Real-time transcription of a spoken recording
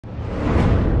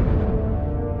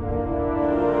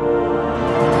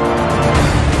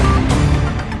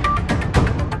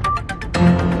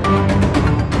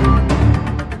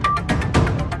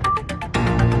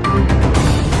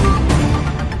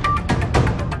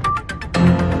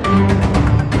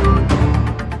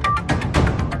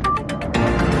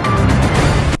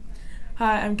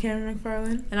Hi, I'm Cameron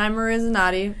McFarland. And I'm Marissa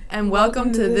Nadi, and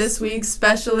welcome to this week's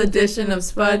special edition of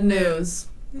Spud News.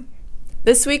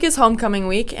 This week is Homecoming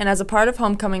Week, and as a part of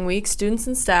Homecoming Week, students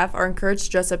and staff are encouraged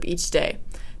to dress up each day.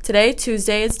 Today,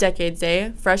 Tuesday, is Decades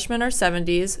Day. Freshmen are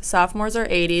 70s, sophomores are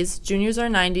 80s, juniors are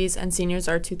 90s, and seniors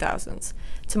are 2000s.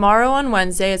 Tomorrow on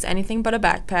Wednesday is Anything But a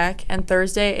Backpack, and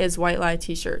Thursday is White Lie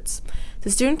t-shirts. The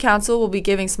Student Council will be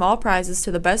giving small prizes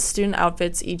to the best student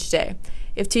outfits each day.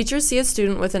 If teachers see a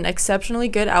student with an exceptionally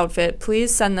good outfit,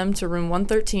 please send them to room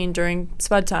 113 during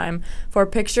Spud time for a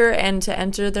picture and to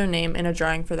enter their name in a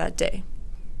drawing for that day.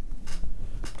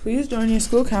 Please join your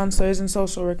school counselors and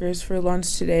social workers for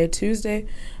lunch today, Tuesday,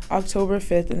 October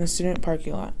 5th, in the student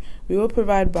parking lot. We will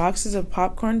provide boxes of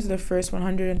popcorn to the first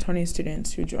 120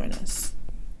 students who join us.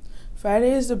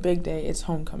 Friday is the big day. It's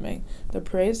homecoming. The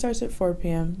parade starts at 4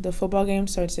 p.m., the football game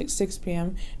starts at 6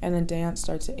 p.m., and the dance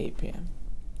starts at 8 p.m.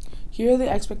 Here are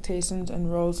the expectations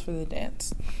and roles for the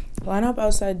dance. Line up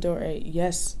outside door 8.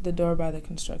 Yes, the door by the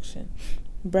construction.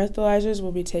 Breathalyzers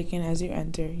will be taken as you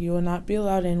enter. You will not be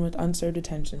allowed in with unserved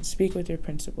attention. Speak with your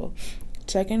principal.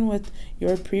 Check in with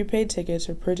your prepaid tickets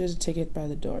or purchase a ticket by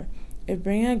the door. If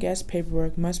bringing a guest,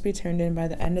 paperwork must be turned in by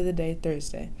the end of the day,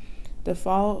 Thursday.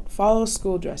 Follow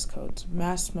school dress codes.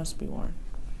 Masks must be worn.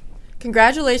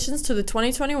 Congratulations to the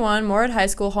 2021 Morehead High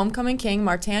School Homecoming King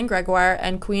Martin Gregoire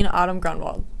and Queen Autumn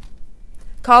Grunwald.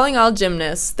 Calling all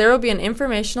gymnasts. There will be an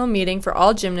informational meeting for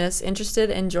all gymnasts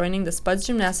interested in joining the Spud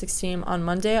gymnastics team on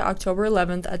Monday, October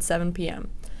 11th at 7 p.m.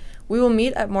 We will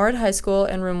meet at Morehead High School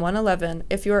in room 111.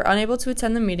 If you are unable to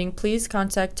attend the meeting, please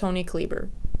contact Tony Kleber.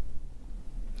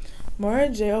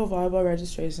 Morehead JO volleyball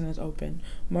registration is open.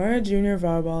 Morehead Junior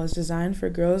Volleyball is designed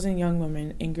for girls and young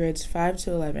women in grades 5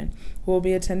 to 11 who will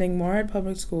be attending Morehead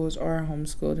Public Schools or are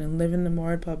homeschooled and live in the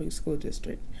Morehead Public School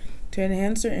District to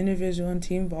enhance their individual and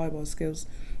team volleyball skills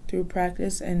through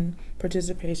practice and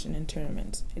participation in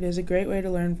tournaments. It is a great way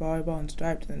to learn volleyball and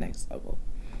strive to the next level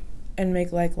and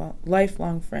make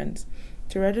lifelong friends.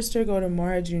 To register, go to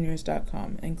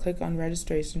moreheadjuniors.com and click on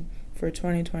registration for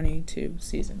 2022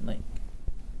 season link.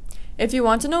 If you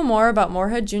want to know more about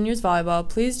Morehead Juniors Volleyball,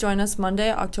 please join us Monday,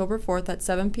 October 4th at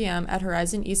 7 p.m. at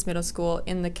Horizon East Middle School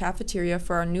in the cafeteria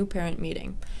for our new parent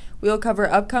meeting. We will cover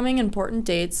upcoming important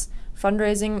dates,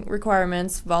 fundraising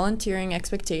requirements, volunteering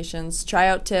expectations,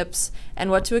 tryout tips, and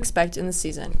what to expect in the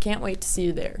season. Can't wait to see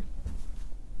you there.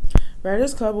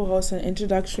 Writers Club will host an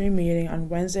introductory meeting on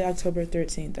Wednesday, October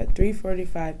 13th at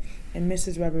 3:45 in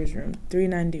Mrs. Weber's room,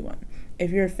 391.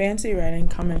 If you're fancy writing,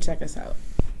 come and check us out.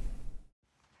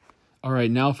 All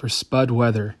right, now for Spud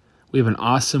weather. We have an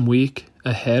awesome week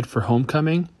ahead for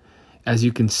homecoming. As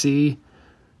you can see,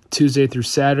 Tuesday through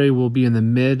Saturday will be in the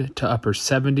mid to upper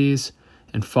 70s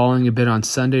and falling a bit on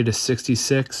Sunday to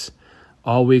 66.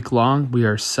 All week long, we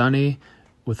are sunny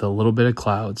with a little bit of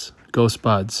clouds. Go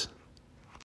Spuds.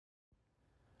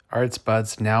 All right,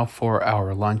 Spuds, now for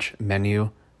our lunch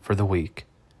menu for the week.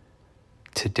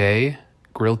 Today,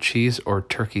 grilled cheese or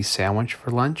turkey sandwich for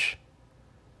lunch.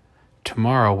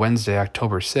 Tomorrow, Wednesday,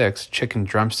 October 6th, chicken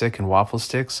drumstick and waffle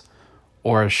sticks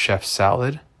or a chef's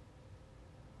salad.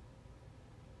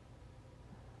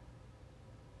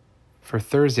 For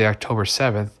Thursday, October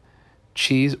 7th,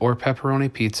 cheese or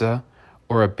pepperoni pizza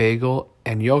or a bagel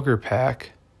and yogurt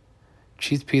pack,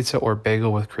 cheese pizza or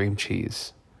bagel with cream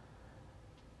cheese.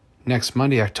 Next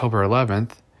Monday, October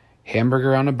 11th,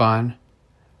 hamburger on a bun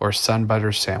or sun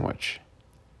butter sandwich.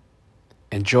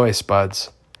 Enjoy,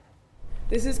 Spuds.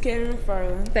 This is Cameron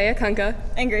McFarland, Thea Kunka,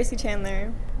 and Gracie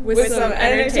Chandler with some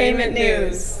entertainment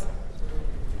news.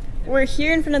 We're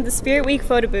here in front of the Spirit Week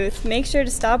photo booth. Make sure to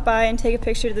stop by and take a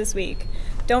picture this week.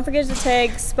 Don't forget to tag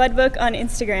Spudbook on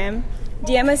Instagram.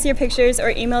 DM us your pictures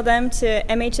or email them to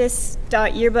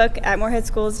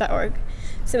mhs.yearbook@moreheadschools.org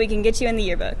so we can get you in the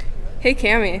yearbook. Hey,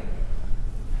 Cammy.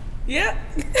 Yeah.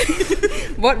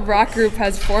 What rock group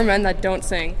has 4 men that don't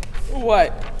sing?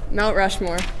 What? Mount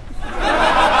Rushmore.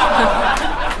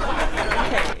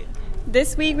 Okay.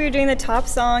 This week we're doing the top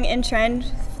song and trend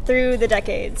through the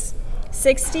decades.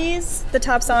 60s, the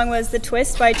top song was The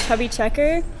Twist by Chubby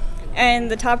Checker, and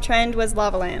the top trend was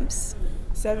Lava Lamps.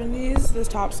 70s, the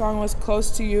top song was Close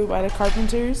to You by the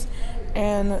Carpenters,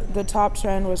 and the top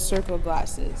trend was Circle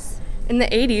Glasses. In the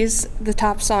 80s, the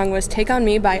top song was Take On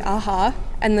Me by a-ha,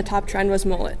 and the top trend was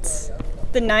Mullets.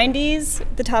 The 90s,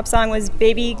 the top song was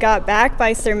Baby Got Back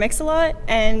by Sir Mix-a-Lot,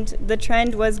 and the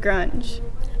trend was grunge.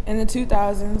 In the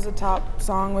 2000s, the top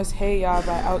song was Hey Ya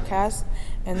by Outkast,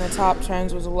 and the top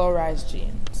trends was low-rise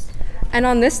jeans. And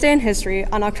on this day in history,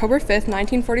 on October 5th,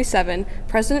 1947,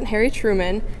 President Harry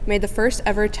Truman made the first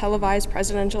ever televised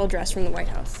presidential address from the White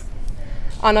House.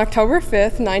 On October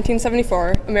 5th,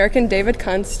 1974, American David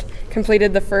Kunst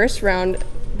completed the first round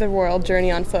the world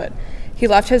journey on foot. He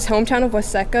left his hometown of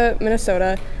Waseca,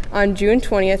 Minnesota on June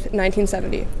 20th,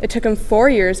 1970. It took him 4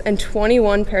 years and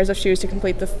 21 pairs of shoes to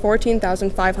complete the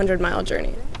 14,500-mile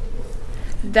journey.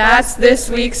 That's this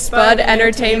week's Spud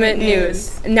Entertainment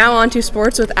News. Now on to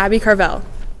sports with Abby Carvel.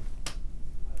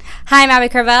 Hi, I'm Abby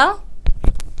Carvel.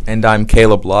 And I'm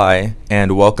Caleb Lai,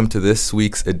 and welcome to this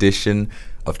week's edition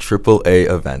of AAA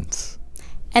Events.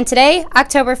 And today,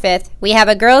 October 5th, we have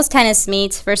a girls' tennis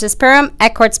meet versus Perham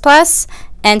at Courts Plus,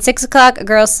 and 6 o'clock,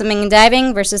 girls' swimming and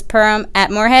diving versus Perham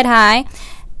at Moorhead High,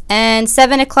 and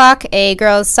 7 o'clock, a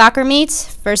girls' soccer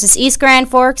meet versus East Grand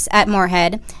Forks at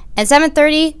Moorhead, and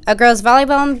 7:30, a girls'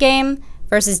 volleyball game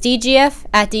versus DGF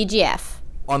at DGF.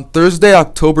 On Thursday,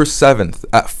 October 7th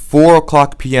at 4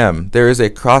 o'clock p.m., there is a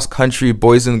cross-country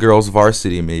boys and girls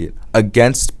varsity meet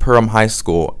against Perham High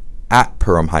School at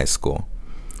Perham High School.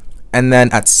 And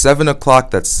then at 7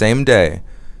 o'clock that same day,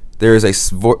 there is a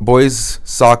boys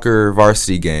soccer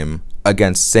varsity game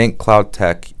against St. Cloud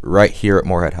Tech right here at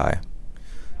Moorhead High.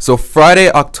 So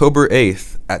Friday, October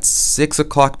 8th at 6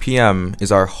 o'clock p.m.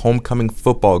 is our homecoming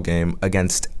football game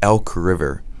against Elk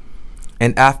River.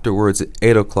 And afterwards at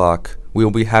 8 o'clock, we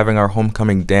will be having our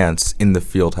homecoming dance in the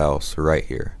field house right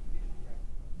here.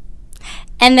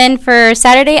 And then for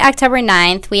Saturday, October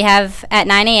 9th, we have at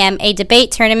 9 a.m. a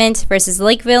debate tournament versus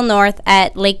Lakeville North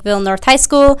at Lakeville North High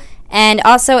School, and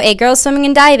also a girls swimming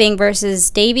and diving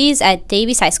versus Davies at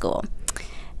Davies High School.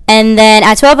 And then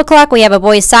at 12 o'clock, we have a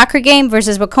boys soccer game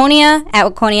versus Waconia at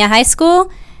Waconia High School,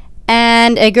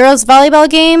 and a girls volleyball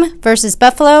game versus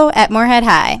Buffalo at Moorhead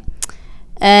High.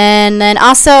 And then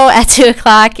also at 2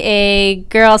 o'clock, a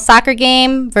girls soccer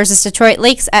game versus Detroit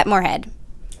Lakes at Moorhead.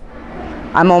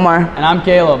 I'm Omar. And I'm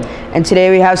Caleb. And today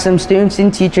we have some students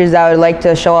and teachers that would like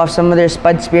to show off some of their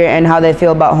Spud spirit and how they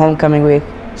feel about homecoming week.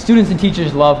 Students and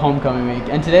teachers love homecoming week,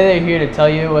 and today they're here to tell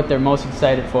you what they're most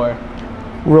excited for.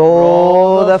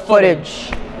 Roll the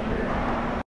footage.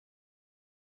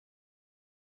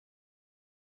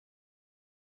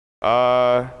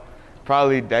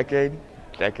 Probably Decade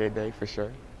Day for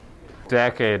sure.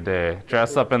 Decade Day,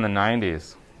 dress up in the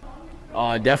 90s.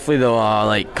 Definitely the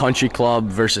like country club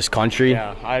versus country.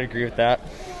 Yeah, I'd agree with that.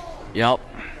 Yep.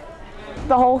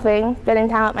 The whole thing, spending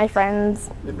time with my friends.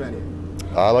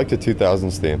 I like the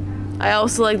 2000s theme. I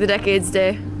also like the Decades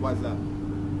Day. Why is that?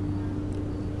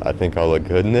 I think I'll look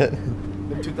good in it.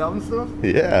 The 2000s stuff?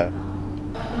 Yeah.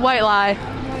 White lie.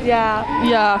 Yeah.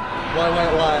 Yeah. Why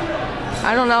white lie?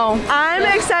 I don't know. I'm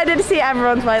excited to see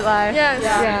everyone's white lie. Yes.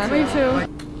 Yeah. Me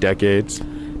too. Decades.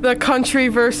 The country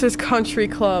versus country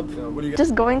club.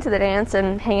 Just going to the dance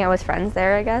and hanging out with friends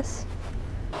there, I guess.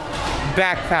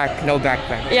 Backpack, no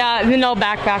backpack. Yeah, no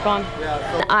backpack on.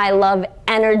 I love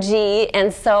energy,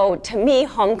 and so to me,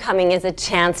 homecoming is a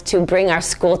chance to bring our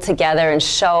school together and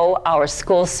show our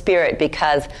school spirit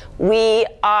because we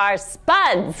are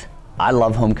Spuds. I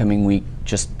love homecoming week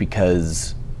just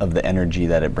because of the energy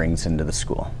that it brings into the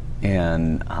school.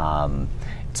 And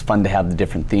it's fun to have the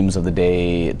different themes of the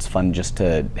day. It's fun just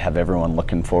to have everyone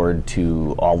looking forward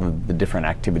to all of the different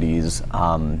activities.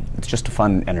 It's just a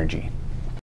fun energy.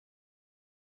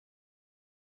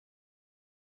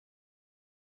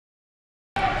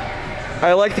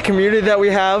 I like the community that we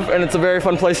have, and it's a very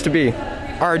fun place to be.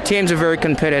 Our teams are very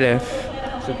competitive.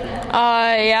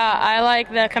 Yeah, I like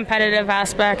the competitive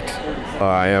aspect.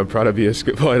 I am proud to be a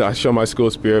school. I show my school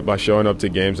spirit by showing up to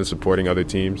games and supporting other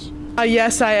teams.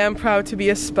 Yes, I am proud to be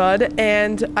a Spud,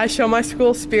 and I show my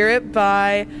school spirit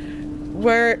by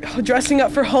dressing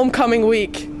up for homecoming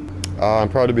week. I'm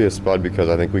proud to be a Spud because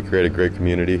I think we create a great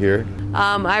community here.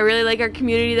 I really like our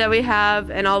community that we have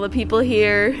and all the people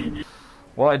here.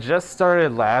 Well, I just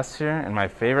started last year, and my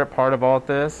favorite part about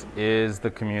this is the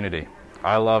community.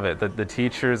 I love it. The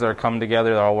teachers are come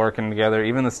together, they're all working together.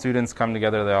 Even the students come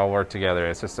together, they all work together.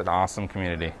 It's just an awesome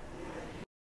community.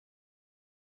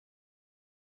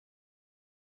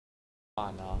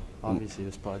 No, obviously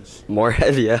the Spuds.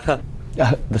 Moorhead, yeah.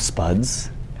 The Spuds.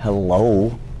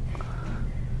 Hello.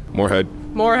 Moorhead.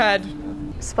 Moorhead.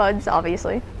 Spuds,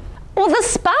 obviously. Well, the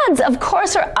Spuds, of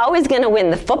course, are always going to win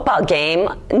the football game.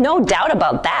 No doubt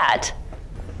about that.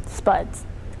 Spuds.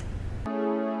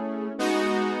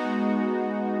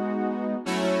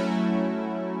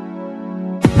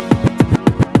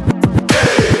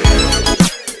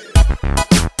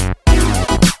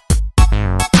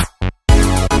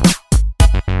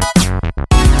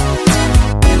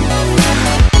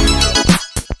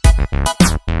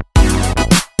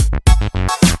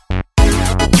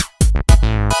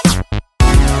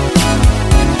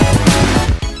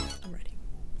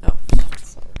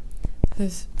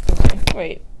 Okay,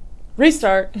 wait.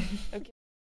 Restart. Okay.